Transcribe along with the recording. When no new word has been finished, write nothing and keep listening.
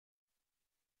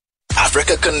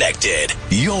Africa Connected,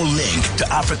 your link to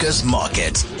Africa's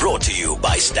markets. Brought to you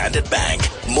by Standard Bank.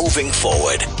 Moving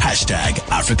forward.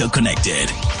 #Africa Connected.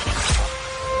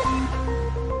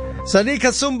 So Lee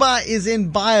Kasumba is in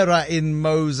Beira in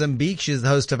Mozambique. She's the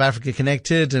host of Africa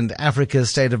Connected and Africa's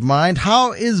State of Mind.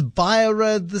 How is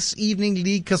Beira this evening,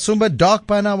 Lee Kasumba? Dark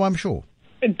by now, I'm sure.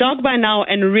 Dark by now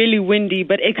and really windy,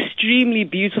 but extremely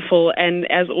beautiful, and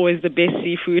as always, the best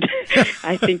seafood,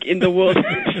 I think, in the world.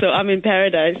 So I'm in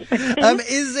paradise.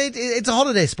 It's a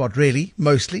holiday spot, really,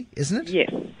 mostly, isn't it?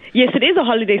 Yes. Yes, it is a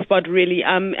holiday spot, really.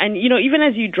 And you know, even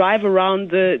as you drive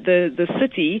around the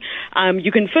city,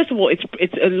 you can, first of all,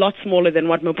 it's a lot smaller than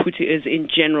what Maputo is in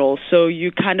general. So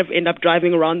you kind of end up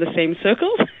driving around the same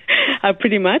circles,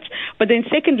 pretty much. But then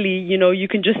secondly, you know, you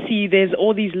can just see there's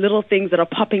all these little things that are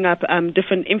popping up,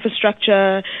 different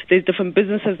infrastructure, there's different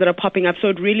businesses that are popping up. So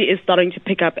it really is starting to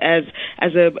pick up as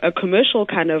a commercial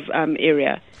kind of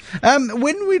area.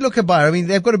 When we look at Beira, I mean,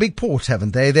 they've got a big port,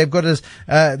 haven't they? They've got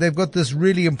this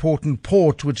really important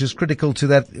port, which is critical to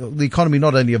the economy,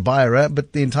 not only of Beira,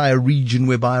 but the entire region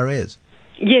where Beira is.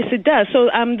 Yes, it does. So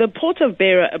the port of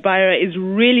Beira is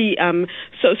really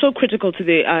so critical to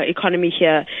the economy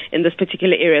here in this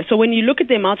particular area. So when you look at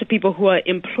the amount of people who are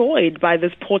employed by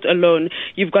this port alone,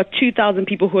 you've got 2,000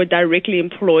 people who are directly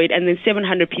employed, and then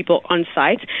 700 people on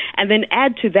site. And then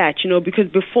add to that, you know, because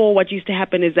before what used to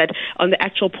happen is that on the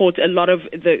actual port, a lot of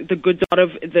the goods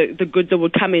that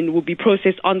would come in would be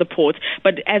processed on the port.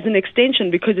 But as an extension,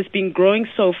 because it's been growing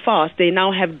so fast, they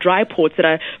now have dry ports that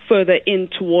are further in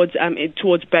towards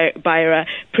Beira,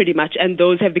 pretty much, and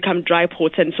those have become dry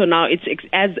ports. And so now it's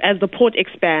as the port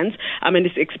expands, and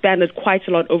it's expanded quite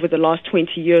a lot over the last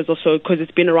 20 years or so, because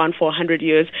it's been around for 100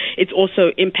 years. It's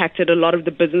also impacted a lot of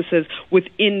the businesses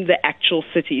within the actual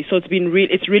city. So it's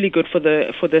really good for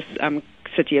this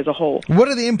city as a whole. What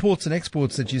are the imports and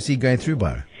exports that you see going through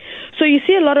Beira? So you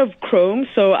see a lot of chrome.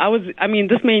 So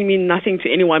this may mean nothing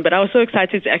to anyone, but I was so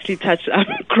excited to actually touch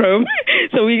chrome.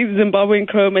 So we use Zimbabwean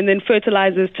chrome, and then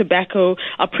fertilizers, tobacco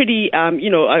are pretty,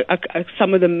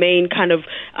 some of the main kind of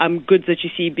goods that you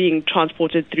see being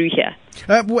transported through here.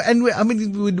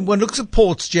 When one looks at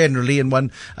ports generally, and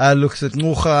one looks at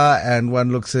Ngqura, and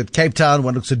one looks at Cape Town,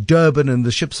 one looks at Durban and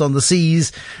the ships on the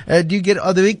seas, are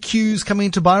there big queues coming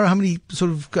into Beira? How many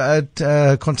sort of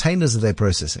containers are they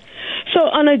processing? So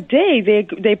on a day,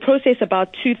 they process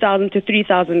about 2,000 to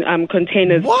 3,000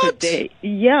 containers per day.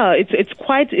 Yeah, it's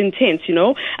quite intense, you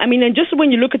know. I mean, and just when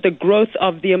you look at the growth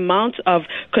of the amount of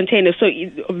containers, so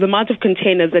the amount of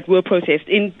containers that were processed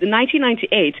in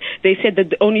 1998, they said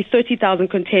that only 30,000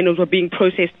 containers were being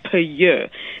processed per year.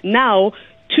 Now,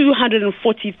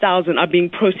 240,000 are being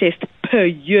processed per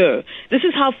year. This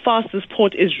is how fast this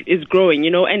port is growing, you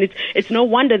know, and it's no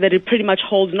wonder that it pretty much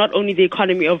holds not only the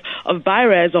economy of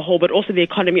Beira as a whole, but also the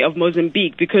economy of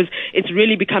Mozambique, because it's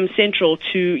really become central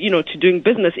to doing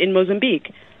business in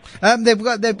Mozambique.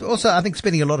 They're also, I think,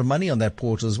 spending a lot of money on that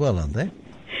port as well, aren't they?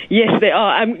 Yes, they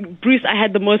are. Bruce, I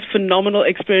had the most phenomenal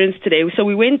experience today. So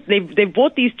we went, they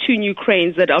bought these two new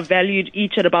cranes that are valued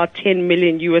each at about $10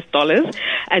 million.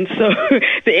 And so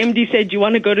the MD said, "Do you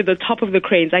want to go to the top of the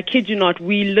cranes?" I kid you not.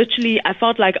 I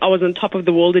felt like I was on top of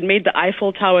the world. It made the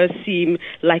Eiffel Tower seem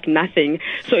like nothing.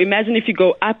 So imagine if you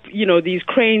go up, these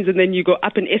cranes, and then you go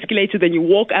up an escalator, then you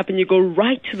walk up and you go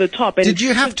right to the top. And did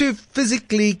you have to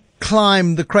physically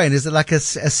climb the crane? Is it like a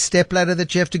step ladder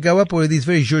that you have to go up, or are these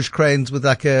very zhuzh cranes with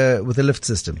a lift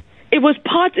system? It was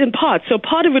part and part. So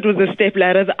part of it was a step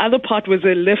ladder, the other part was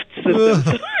a lift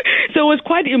system. So it was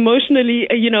quite emotionally,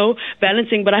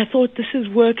 balancing, but I thought, this is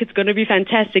work, it's going to be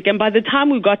fantastic. And by the time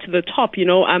we got to the top,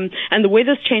 and the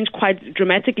weather's changed quite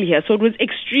dramatically here, so it was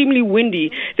extremely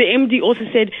windy. The MD also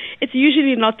said, it's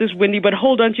usually not this windy, but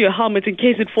hold on to your helmet in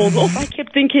case it falls off. I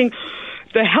kept thinking,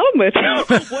 the helmet?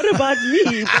 What about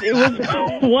me? But it was,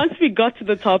 once we got to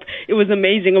the top, it was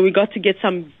amazing, and we got to get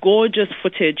some gorgeous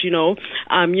footage, and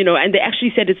they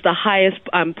actually said it's the highest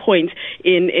point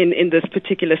in this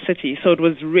particular city. So it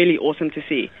was really awesome to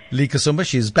see. Lee Kasumba,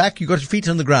 she's back. You got your feet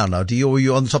on the ground now. Or are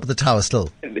you on the top of the tower still?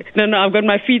 No, I've got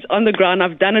my feet on the ground.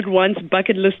 I've done it once.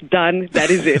 Bucket list done. That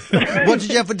is it. What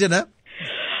did you have for dinner?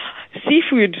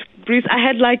 Seafood. Bruce, I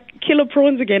had killer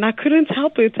prawns again. I couldn't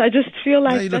help it. I just feel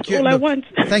like that's all I want.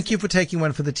 Thank you for taking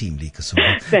one for the team, Lee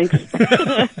Kasumba. Thanks.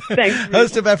 Thanks.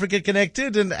 Host of Africa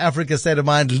Connected and Africa State of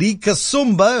Mind, Lee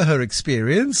Kasumba, her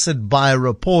experience at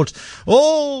Beira Port,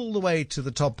 all the way to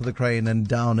the top of the crane and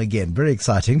down again. Very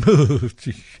exciting.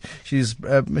 She's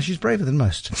braver than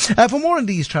most. For more on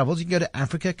these travels, you can go to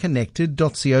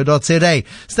africaconnected.co.za.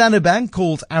 Standard Bank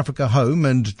calls Africa home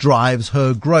and drives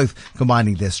her growth,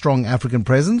 combining their strong African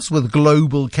presence with with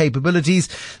global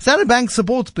capabilities. Standard Bank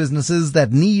supports businesses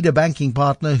that need a banking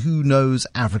partner who knows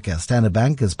Africa. Standard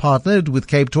Bank has partnered with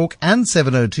Cape Talk and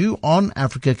 702 on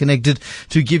Africa Connected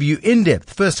to give you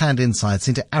in-depth, first-hand insights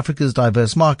into Africa's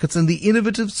diverse markets and the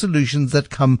innovative solutions that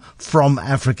come from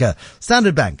Africa.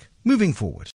 Standard Bank, moving forward.